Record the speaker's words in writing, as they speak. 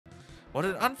What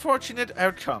an unfortunate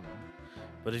outcome.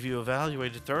 But if you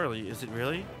evaluate it thoroughly, is it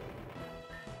really?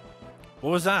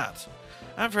 What was that?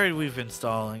 I'm afraid we've been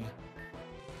stalling.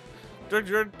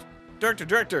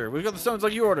 Director, we've got the stones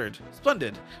like you ordered.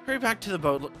 Splendid. Hurry back to the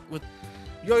boat with...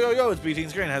 Yo, it's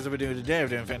B-tean's Green. How's it been doing today? I'm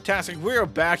doing fantastic. We're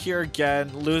back here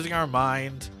again, losing our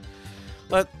mind.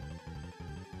 I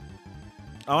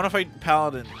want to fight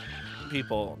paladin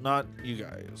people, not you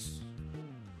guys.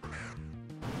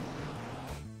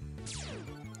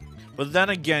 But then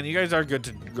again, you guys are good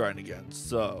to grind against,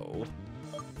 so...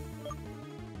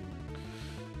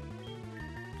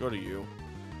 Go to you.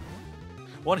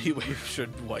 One heat wave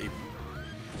should wipe.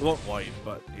 It won't wipe,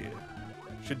 but yeah.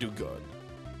 Should do good.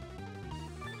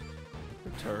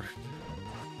 Return.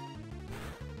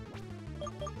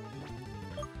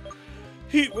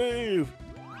 Heat wave!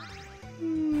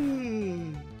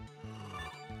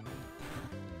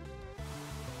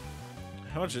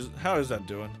 How is that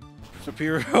doing?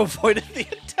 Superior avoided the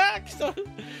attack. So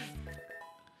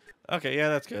okay, yeah,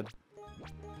 that's good.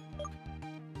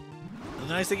 The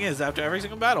nice thing is, after every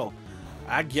single battle,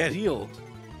 I get healed.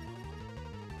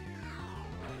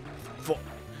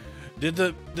 Did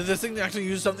this thing actually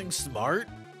use something smart?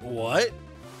 What?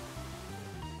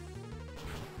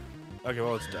 Okay,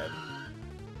 well, it's dead.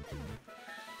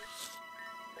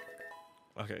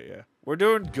 Okay, yeah. We're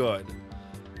doing good.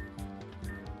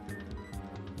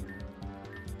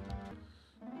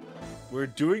 We're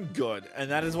doing good,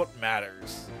 and that is what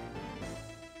matters.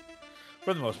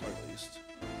 For the most part, at least.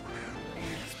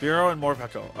 Spiro and more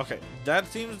Peko. Okay, that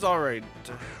seems alright.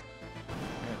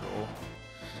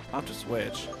 I'll have to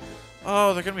switch.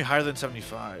 Oh, they're gonna be higher than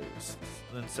 75.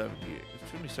 Than 70.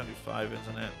 It's gonna be 75,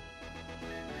 isn't it?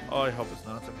 Oh, I hope it's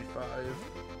not 75.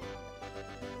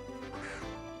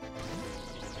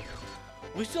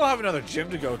 We still have another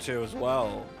gym to go to as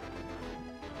well.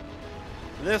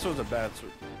 This was a bad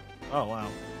switch. Oh, wow.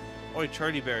 Oh,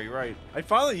 Charity Berry, right. I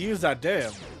finally used that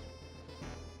damn.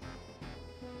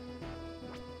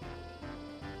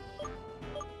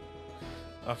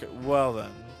 Okay, well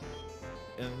then.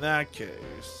 In that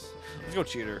case, let's go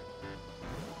cheater.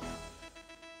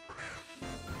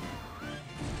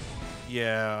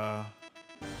 Yeah.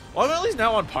 Well, I'm at least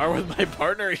now on par with my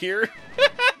partner here.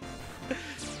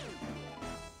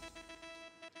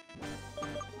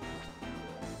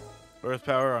 Earth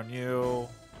power on you.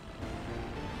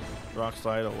 Rock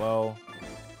slide, oh well.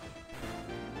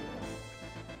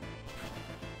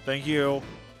 Thank you.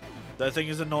 That thing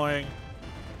is annoying.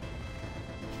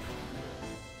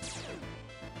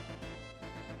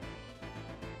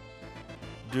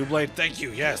 Doublade, thank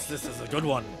you. Yes, this is a good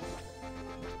one.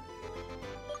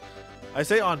 I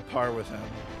say on par with him,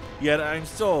 yet I'm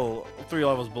still 3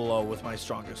 levels below with my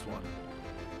strongest one.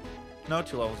 No,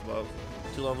 2 levels above.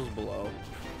 2 levels below.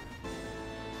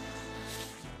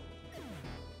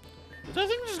 Did that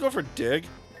thing just go for dig?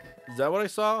 Is that what I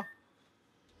saw?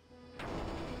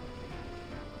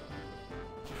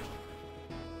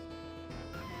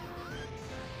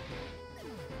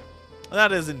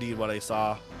 That is indeed what I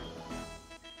saw.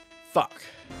 Fuck.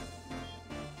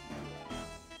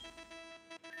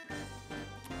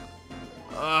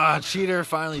 Ah, cheater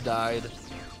finally died.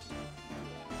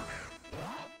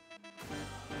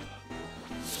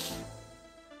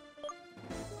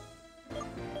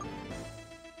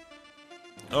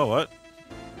 Oh, what?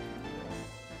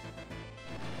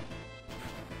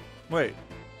 Wait.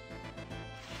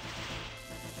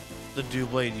 The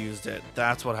Doublade used it.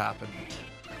 That's what happened.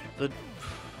 The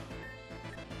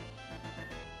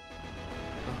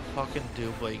fucking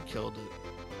Doublade killed it.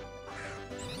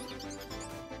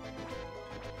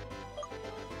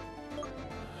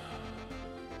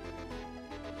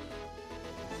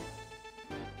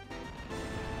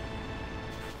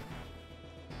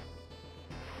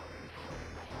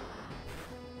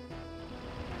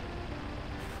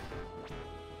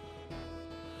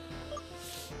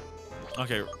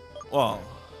 Okay, well.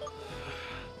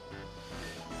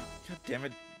 God damn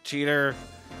it, cheater.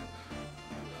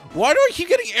 Why do I keep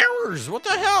getting errors? What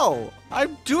the hell?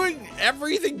 I'm doing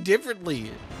everything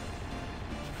differently.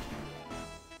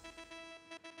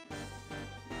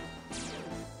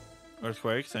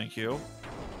 Earthquake, thank you.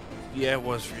 Yeah, it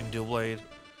was freaking Doublade.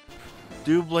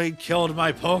 Doublade killed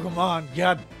my Pokemon.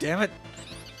 God damn it.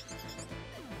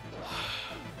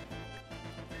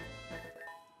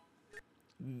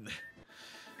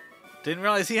 Didn't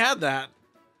realize he had that.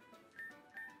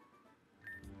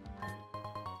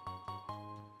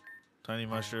 Tiny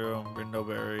Mushroom,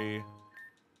 Brindleberry.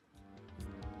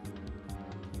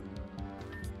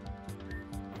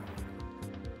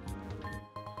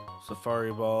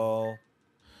 Safari Ball.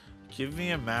 Give me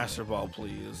a Master Ball,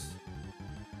 please.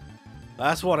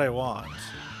 That's what I want.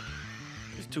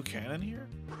 There's 2 cannon here?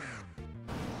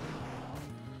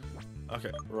 Okay,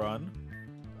 run.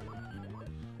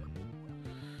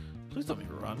 Please let me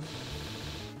run.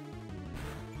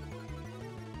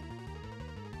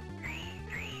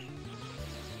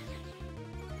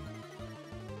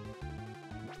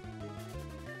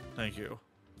 Thank you.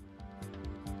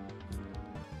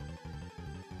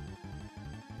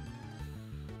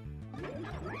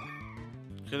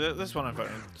 Okay, this one I'm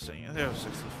finding interesting. I think I have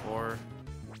 64.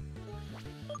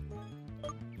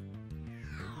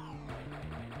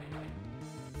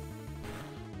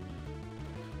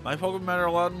 My Pokemon matter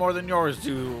a lot more than yours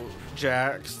do,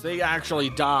 Jax. They actually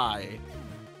die.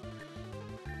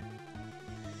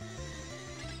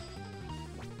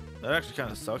 That actually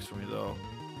kind of sucks for me, though.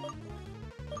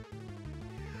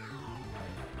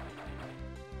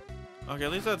 Okay,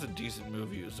 at least that's a decent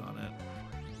move used on it.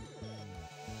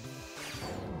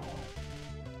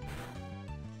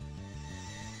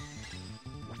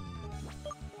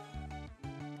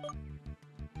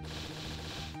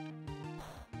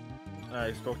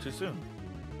 I spoke too soon.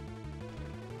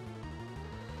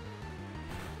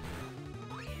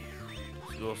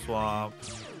 Skill swap.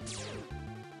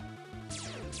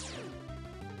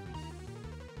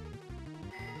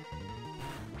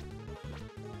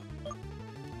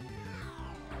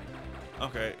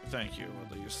 Okay, thank you,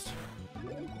 at least.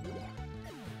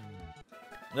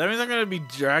 That means I'm gonna be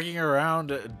dragging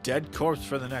around a dead corpse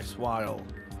for the next while.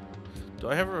 Do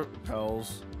I have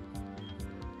repels?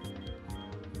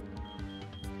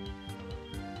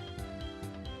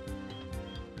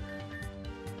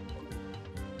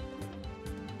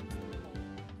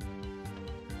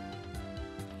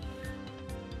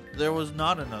 There was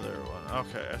not another one.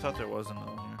 Okay, I thought there was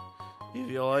another one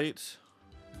here. Eviolite.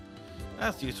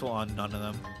 That's useful on none of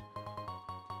them.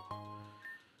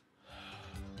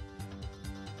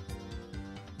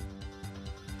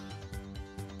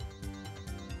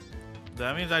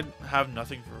 That means I have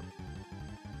nothing for...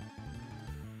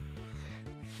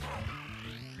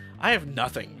 I have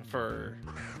nothing for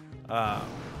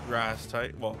grass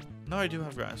type. Well, no, I do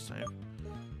have grass type.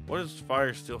 What is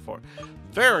fire steel for?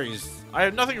 Fairies! I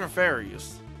have nothing for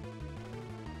fairies.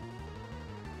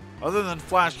 Other than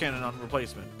flash cannon on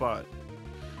replacement, but...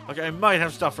 Okay, I might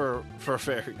have stuff for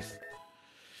fairies.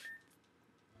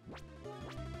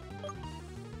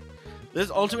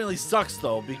 This ultimately sucks,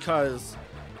 though, because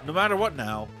no matter what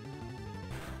now,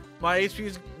 my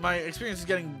experience is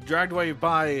getting dragged away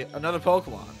by another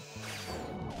Pokemon.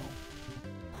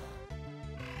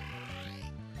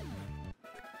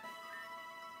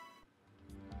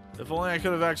 If only I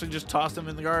could have actually just tossed him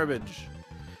in the garbage.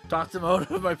 Tossed him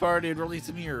out of my party and released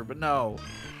him here, but no.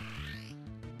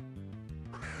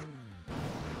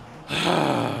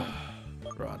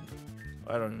 Run.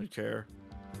 I don't even care.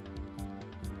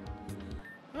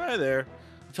 Hi there.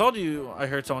 I told you I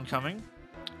heard someone coming.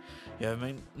 You have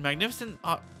a magnificent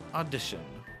audition.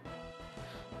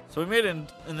 So we made it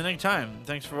in the nick time.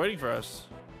 Thanks for waiting for us.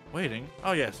 Waiting?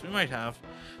 Oh yes, we might have.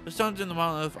 The stones in the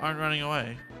monolith aren't running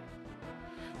away.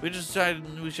 We just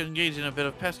decided we should engage in a bit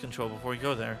of pest control before we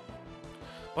go there.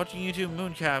 Watching you two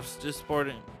mooncalves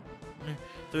disporting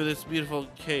through this beautiful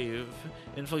cave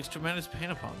inflicts tremendous pain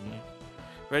upon me.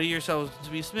 Ready yourselves to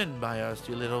be smitten by us,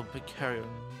 you little picaroons.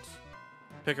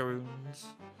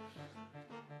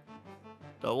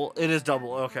 Double? It is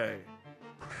double, okay.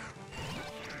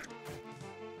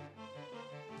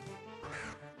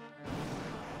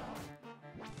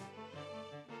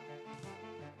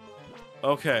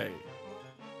 Okay.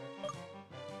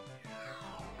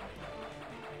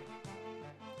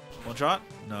 One shot?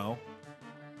 No.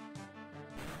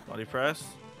 Body press.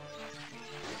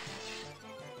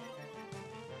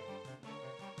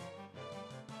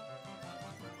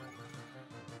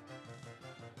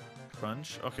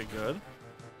 Crunch. Okay, good.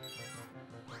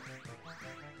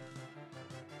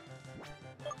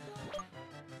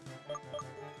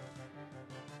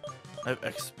 I have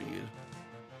X speed.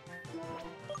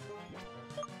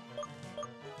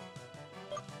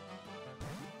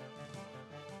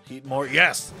 Heat more.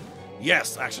 Yes!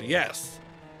 Yes, actually, yes.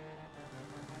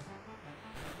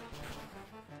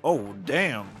 Oh,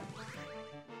 damn.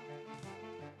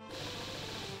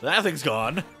 That thing's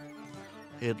gone.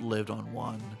 It lived on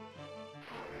one.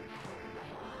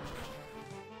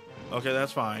 Okay,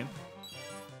 that's fine.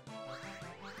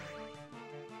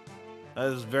 That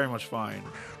is very much fine.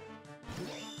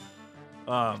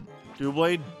 Dual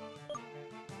Blade.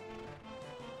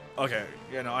 Okay,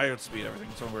 yeah, no, I outspeed everything,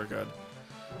 so we're good.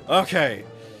 Okay.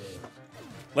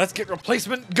 Let's get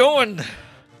replacement going.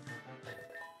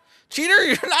 Cheater,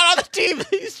 you're not on the team.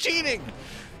 He's cheating.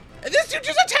 And this dude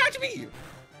just attacked me.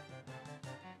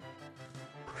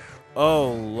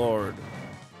 Oh, Lord.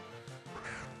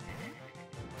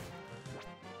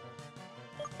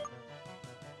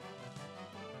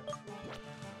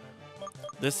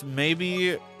 This may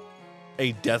be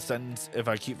a death sentence if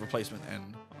I keep replacement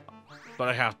in. But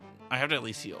I have to at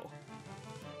least heal.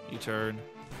 U-turn.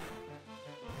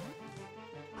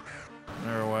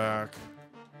 Marowak.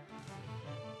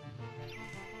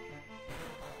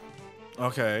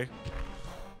 Okay.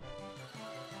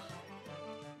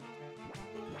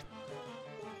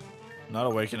 Not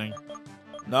awakening.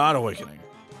 Not awakening.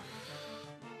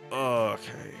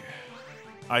 Okay.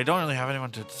 I don't really have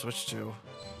anyone to switch to.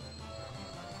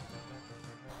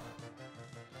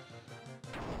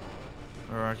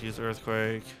 Araki's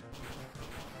Earthquake.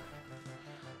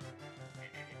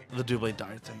 The Doublade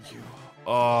died, thank you.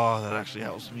 Oh, that actually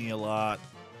helps me a lot.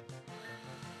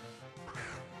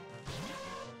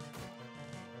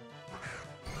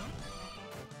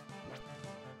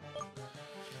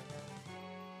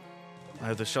 I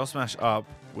have the Shell Smash up,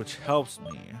 which helps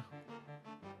me.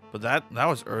 But that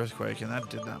was Earthquake, and that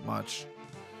did that much.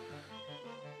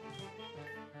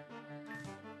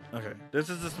 Okay, this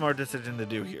is the smart decision to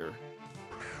do here.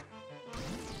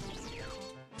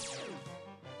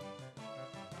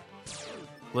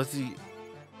 Let's see.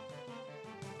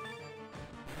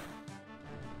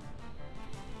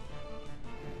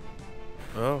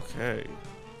 Okay.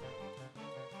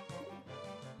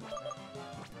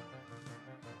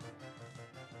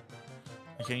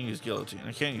 I can't use Guillotine.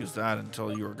 I can't use that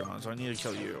until you are gone, so I need to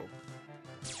kill you.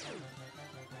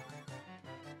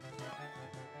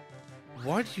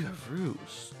 Why do you have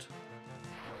Roost?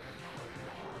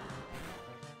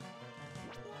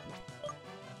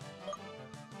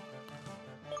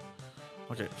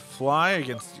 Okay, fly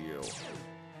against you.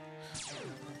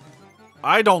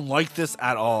 I don't like this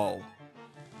at all.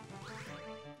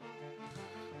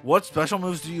 What special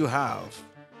moves do you have?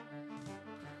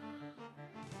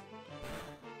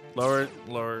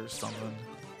 Lower something.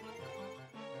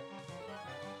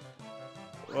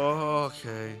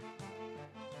 Okay.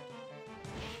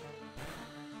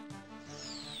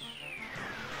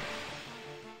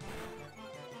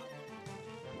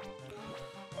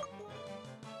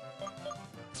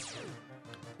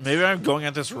 Maybe I'm going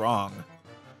at this wrong.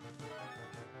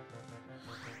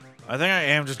 I think I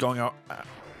am just going out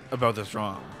about this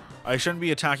wrong. I shouldn't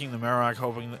be attacking the Marowak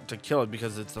hoping to kill it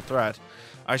because it's a threat.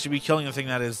 I should be killing the thing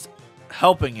that is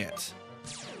helping it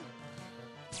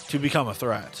to become a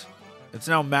threat. It's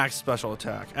now max special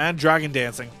attack. And Dragon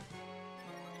Dancing.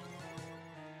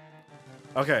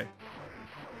 Okay.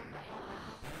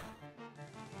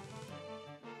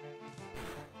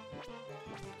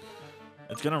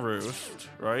 It's gonna Roost,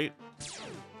 right?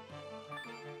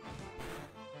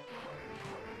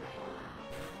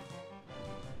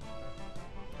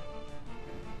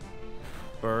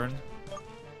 Burn.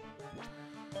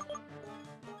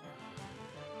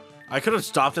 I could have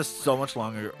stopped this so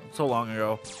long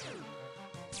ago.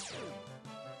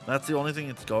 That's the only thing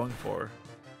it's going for.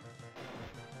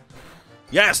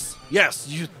 Yes!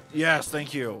 Yes! Yes,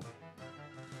 thank you.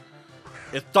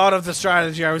 It thought of the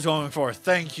strategy I was going for.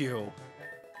 Thank you.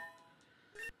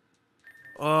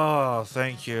 Oh,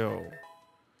 thank you.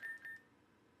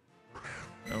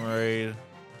 Alright.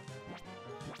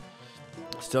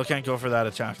 Still can't go for that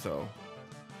attack, though.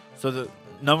 So the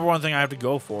number one thing I have to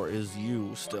go for is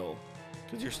you still.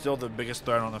 Because you're still the biggest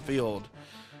threat on the field.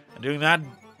 And doing that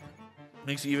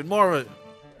makes you even more of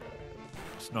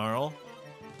a Snarl.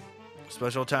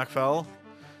 Special attack fell.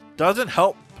 Doesn't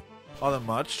help all that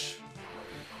much.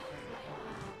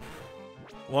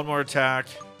 One more attack.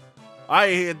 I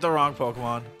hit the wrong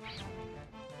Pokemon.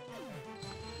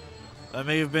 That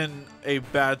may have been a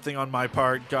bad thing on my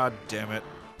part. God damn it.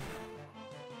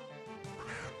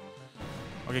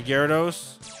 Okay,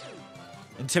 Gyarados.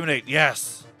 Intimidate.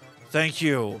 Yes. Thank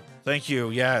you. Thank you.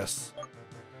 Yes.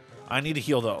 I need to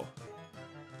heal, though.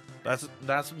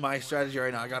 That's my strategy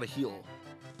right now. I gotta heal.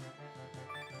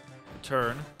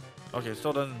 Turn. Okay,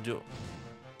 still doesn't do it.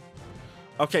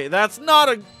 Okay, that's not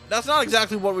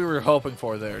exactly what we were hoping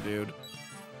for there, dude.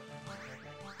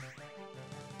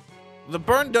 The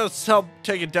burn does help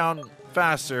take it down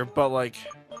faster, but like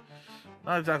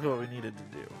not exactly what we needed to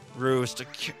do. Roost,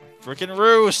 freaking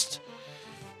Roost.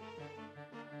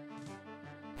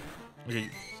 Okay.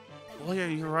 Well, yeah,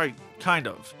 you're right. Kind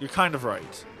of. You're kind of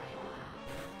right.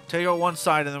 Take out one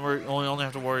side, and then we only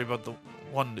have to worry about the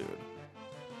one dude.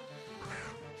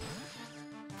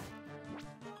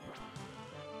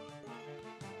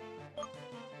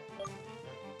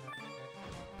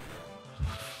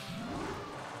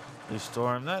 Lose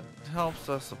Storm, that helps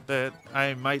us a bit.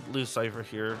 I might lose Cypher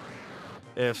here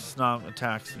if Snom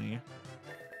attacks me.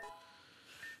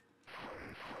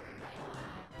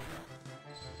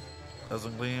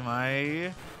 Doesn't gleam,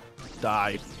 I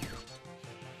die.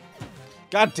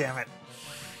 God damn it.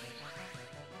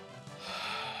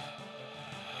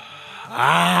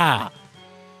 Ah!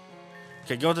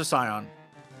 Okay, go to Scion.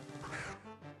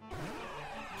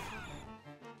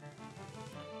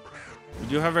 We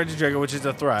do have Regidrago, which is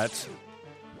a threat.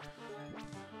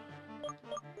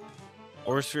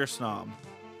 Or Sphere Snom.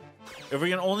 If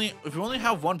we only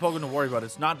have one Pokemon to worry about,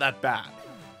 it's not that bad.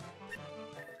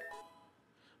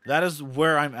 That is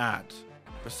where I'm at.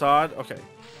 Facade, okay.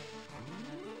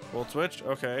 Volt Switch,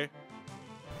 okay.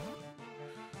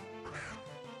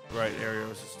 Right,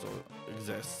 Arios still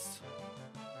exists.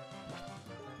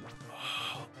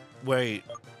 Wait,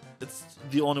 it's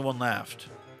the only one left.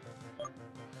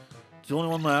 It's the only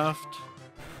one left.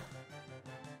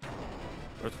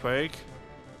 Earthquake.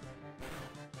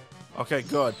 Okay,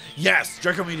 good. Yes!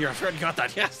 Draco Meteor, I already got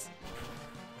that, yes!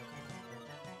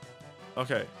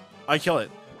 Okay, I kill it.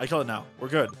 I kill it now. We're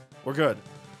good. We're good.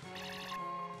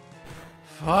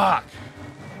 Fuck!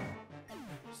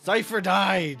 Cypher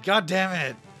died! God damn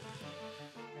it!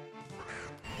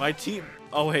 My team...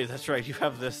 Oh wait, that's right, you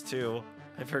have this too.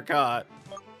 I forgot.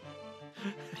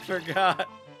 I forgot.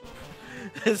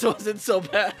 This wasn't so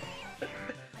bad.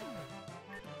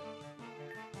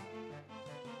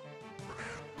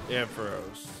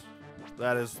 Ampharos.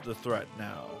 That is the threat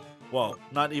now. Well,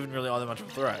 not even really all that much of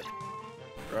a threat.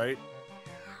 Right?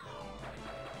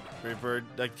 Great Bird,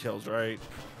 that kills, right?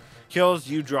 Kills,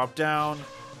 you drop down.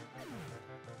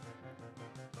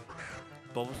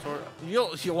 Bulbasaur.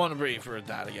 You'll want to breathe for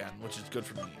that again, which is good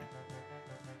for me.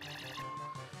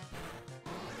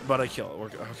 But I kill it. We're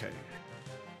okay.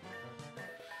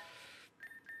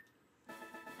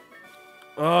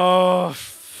 Oh,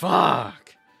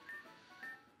 fuck.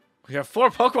 We have 4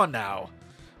 Pokemon now.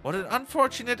 What an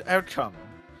unfortunate outcome.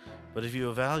 But if you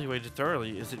evaluate it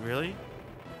thoroughly, is it really?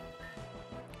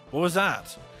 What was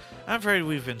that? I'm afraid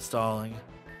we've been stalling.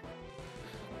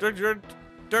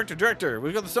 Director,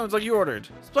 we've got the stones like you ordered.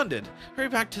 Splendid. Hurry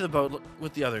back to the boat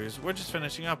with the others. We're just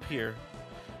finishing up here.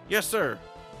 Yes, sir.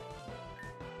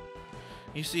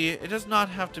 You see, it does not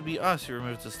have to be us who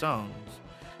removes the stones.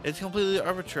 It's completely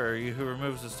arbitrary who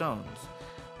removes the stones,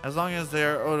 as long as they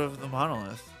are out of the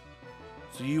monolith.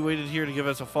 So you waited here to give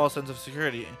us a false sense of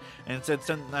security, and instead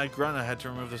sent that grunt ahead to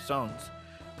remove the stones.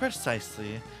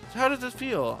 Precisely. So how does it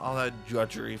feel, all that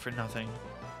drudgery for nothing?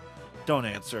 Don't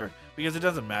answer, because it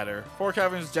doesn't matter. 4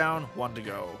 caverns down, 1 to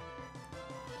go.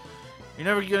 You're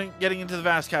never getting into the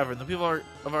vast cavern. The people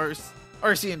of our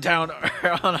Arcean town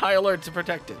are on high alert to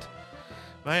protect it.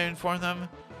 May I inform them?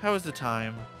 How is the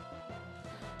time?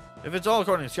 If it's all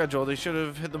according to schedule, they should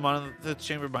have hit the monolith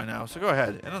chamber by now, so go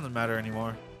ahead. It doesn't matter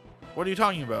anymore. What are you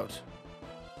talking about?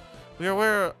 We are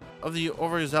aware of the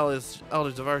overzealous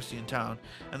elders of Arcean town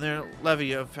and their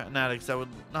levy of fanatics that would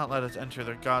not let us enter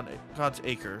their God's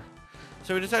Acre.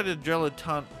 So we decided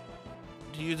to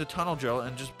use a tunnel drill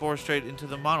and just bore straight into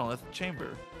the monolith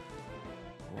chamber.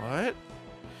 What?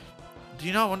 Do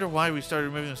you not wonder why we started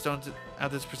removing the stones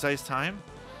at this precise time?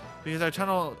 Because our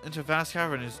tunnel into Vast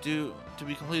Cavern is due to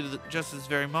be completed just this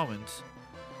very moment.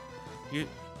 You're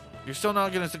still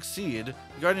not going to succeed.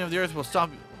 The Guardian of the Earth will stop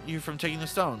you from taking the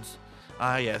stones.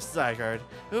 Ah yes, Zygarde.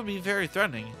 It would be very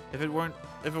threatening if it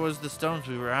was the stones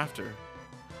we were after.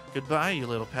 Goodbye, you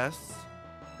little pests.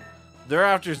 They're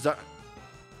after Zygarde.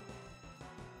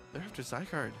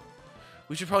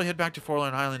 We should probably head back to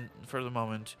Forlorn Island for the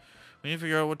moment. We need to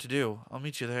figure out what to do. I'll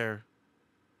meet you there.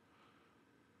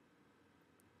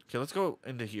 Okay, let's go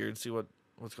into here and see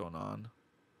what's going on.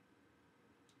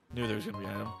 Knew there was gonna be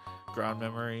an item. Ground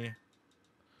memory.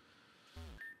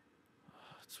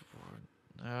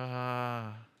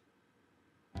 I'm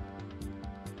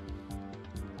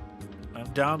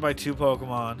down by 2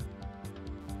 Pokemon.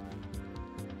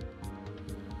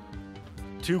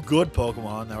 2 good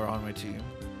Pokemon that were on my team.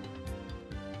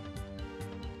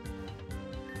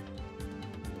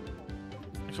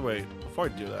 Actually, wait. Before I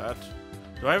do that,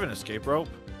 do I have an escape rope?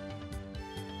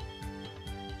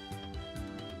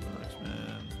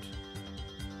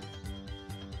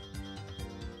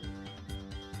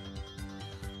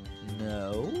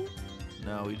 No.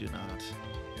 No, we do not.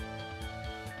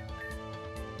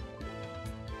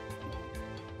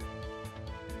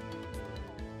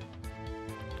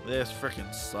 This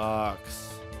frickin' sucks.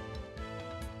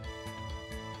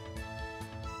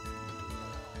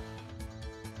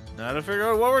 Now to figure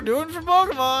out what we're doing for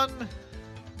Pokemon.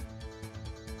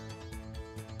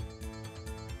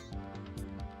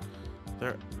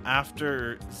 They're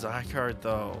after Zygarde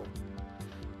though.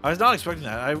 I was not expecting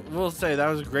that. I will say that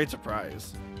was a great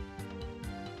surprise.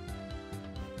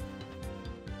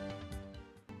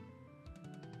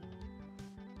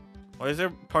 Why is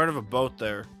there part of a boat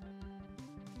there?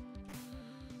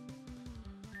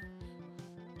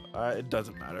 It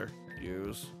doesn't matter.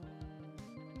 Use.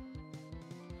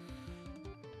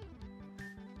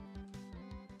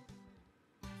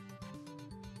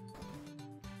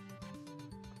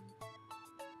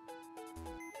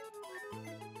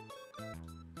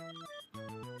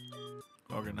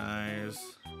 Organize.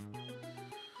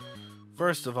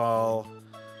 First of all,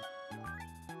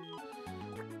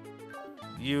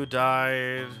 you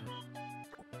died.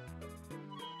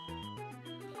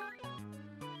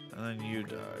 And then you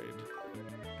died.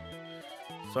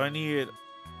 So I need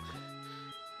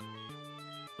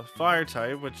a fire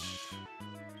type, which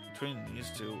between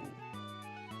these two,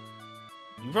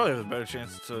 you probably have a better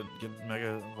chance to get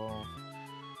Mega involved.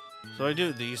 So I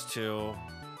do these two.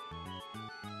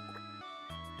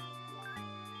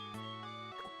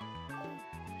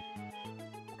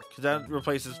 Because that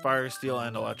replaces fire, steel,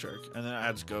 and electric. And then it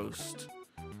adds ghost.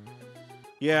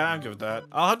 Yeah, I'm good with that.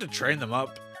 I'll have to train them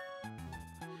up.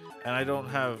 And I don't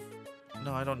have...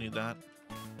 No, I don't need that.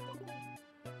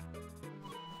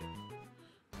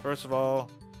 First of all,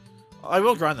 I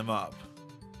will grind them up.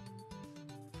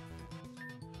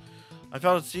 I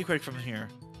felt a sea quake from here.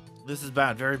 This is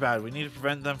bad, very bad. We need to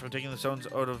prevent them from taking the stones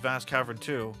out of Vast Cavern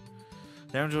too.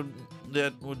 Damage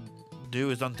that would do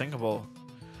is unthinkable.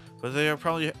 But they are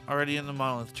probably already in the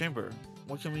monolith chamber.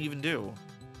 What can we even do?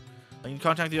 I can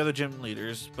contact the other gym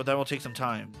leaders, but that will take some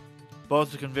time.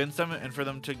 Both to convince them and for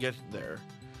them to get there.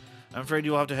 I'm afraid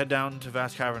you will have to head down to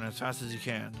Vast Cavern as fast as you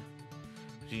can.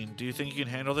 B-tean, do you think you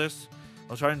can handle this?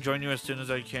 I'll try and join you as soon as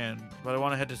I can, but I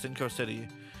want to head to Sinco City.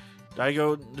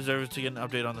 Daigo deserves to get an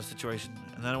update on the situation,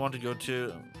 and then I want to go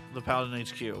to the Paladin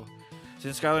HQ.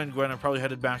 Since Skylar and Gwen are probably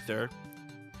headed back there,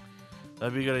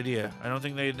 that'd be a good idea. I don't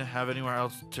think they'd have anywhere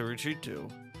else to retreat to.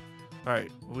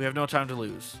 Alright, we have no time to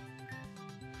lose.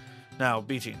 Now,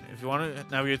 B-tean, if you want to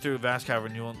navigate through Vast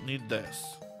Cavern, you will need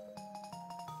this.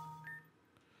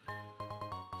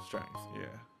 Strength, yeah.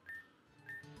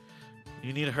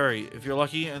 You need to hurry. If you're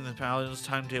lucky and the Paladin's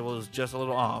timetable is just a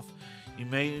little off,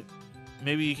 maybe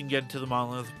you can get to the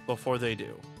monolith before they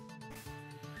do.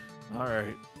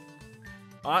 Alright.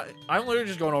 I'm literally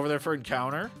just going over there for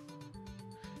encounter.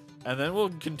 And then we'll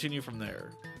continue from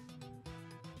there.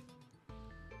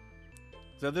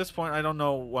 'Cause at this point, I don't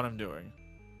know what I'm doing.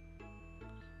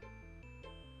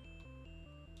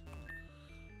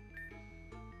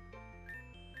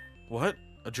 What?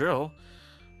 A drill?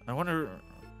 I wondered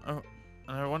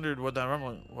what that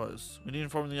rumbling was. We need to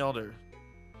inform the elder.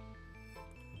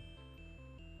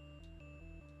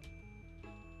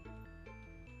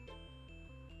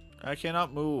 I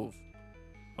cannot move.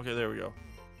 Okay, there we go.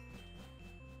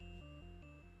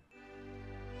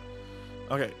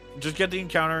 Okay, just get the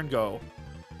encounter and go.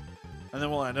 And then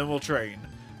we'll end and we'll train.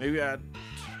 Maybe add...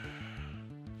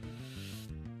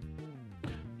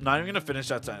 Not even gonna finish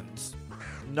that sentence.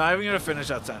 Not even gonna finish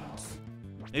that sentence.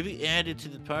 Maybe add it to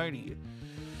the party.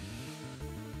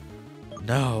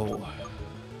 No.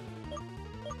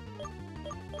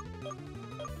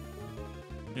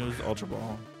 Use Ultra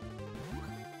Ball.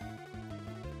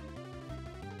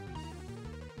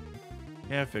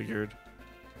 Yeah, I figured.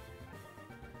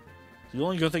 The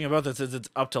only good thing about this is it's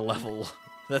up to level.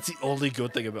 That's the only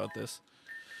good thing about this.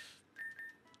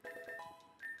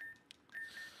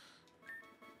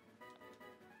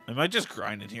 I might just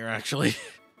grind in here, actually.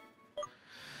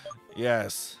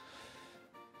 Yes.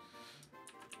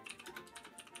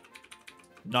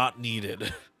 Not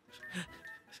needed.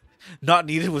 Not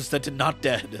needed was set to not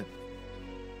dead.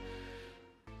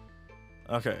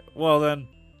 Okay, well then.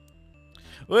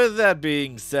 With that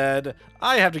being said,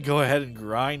 I have to go ahead and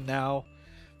grind now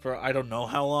for I don't know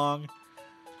how long.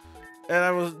 And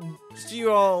I will see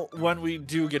you all when we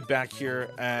do get back here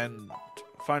and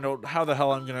find out how the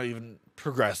hell I'm going to even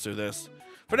progress through this.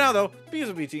 For now, though, be as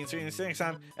a B-tean. See you next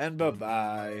time, and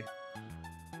bye-bye.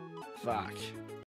 Fuck.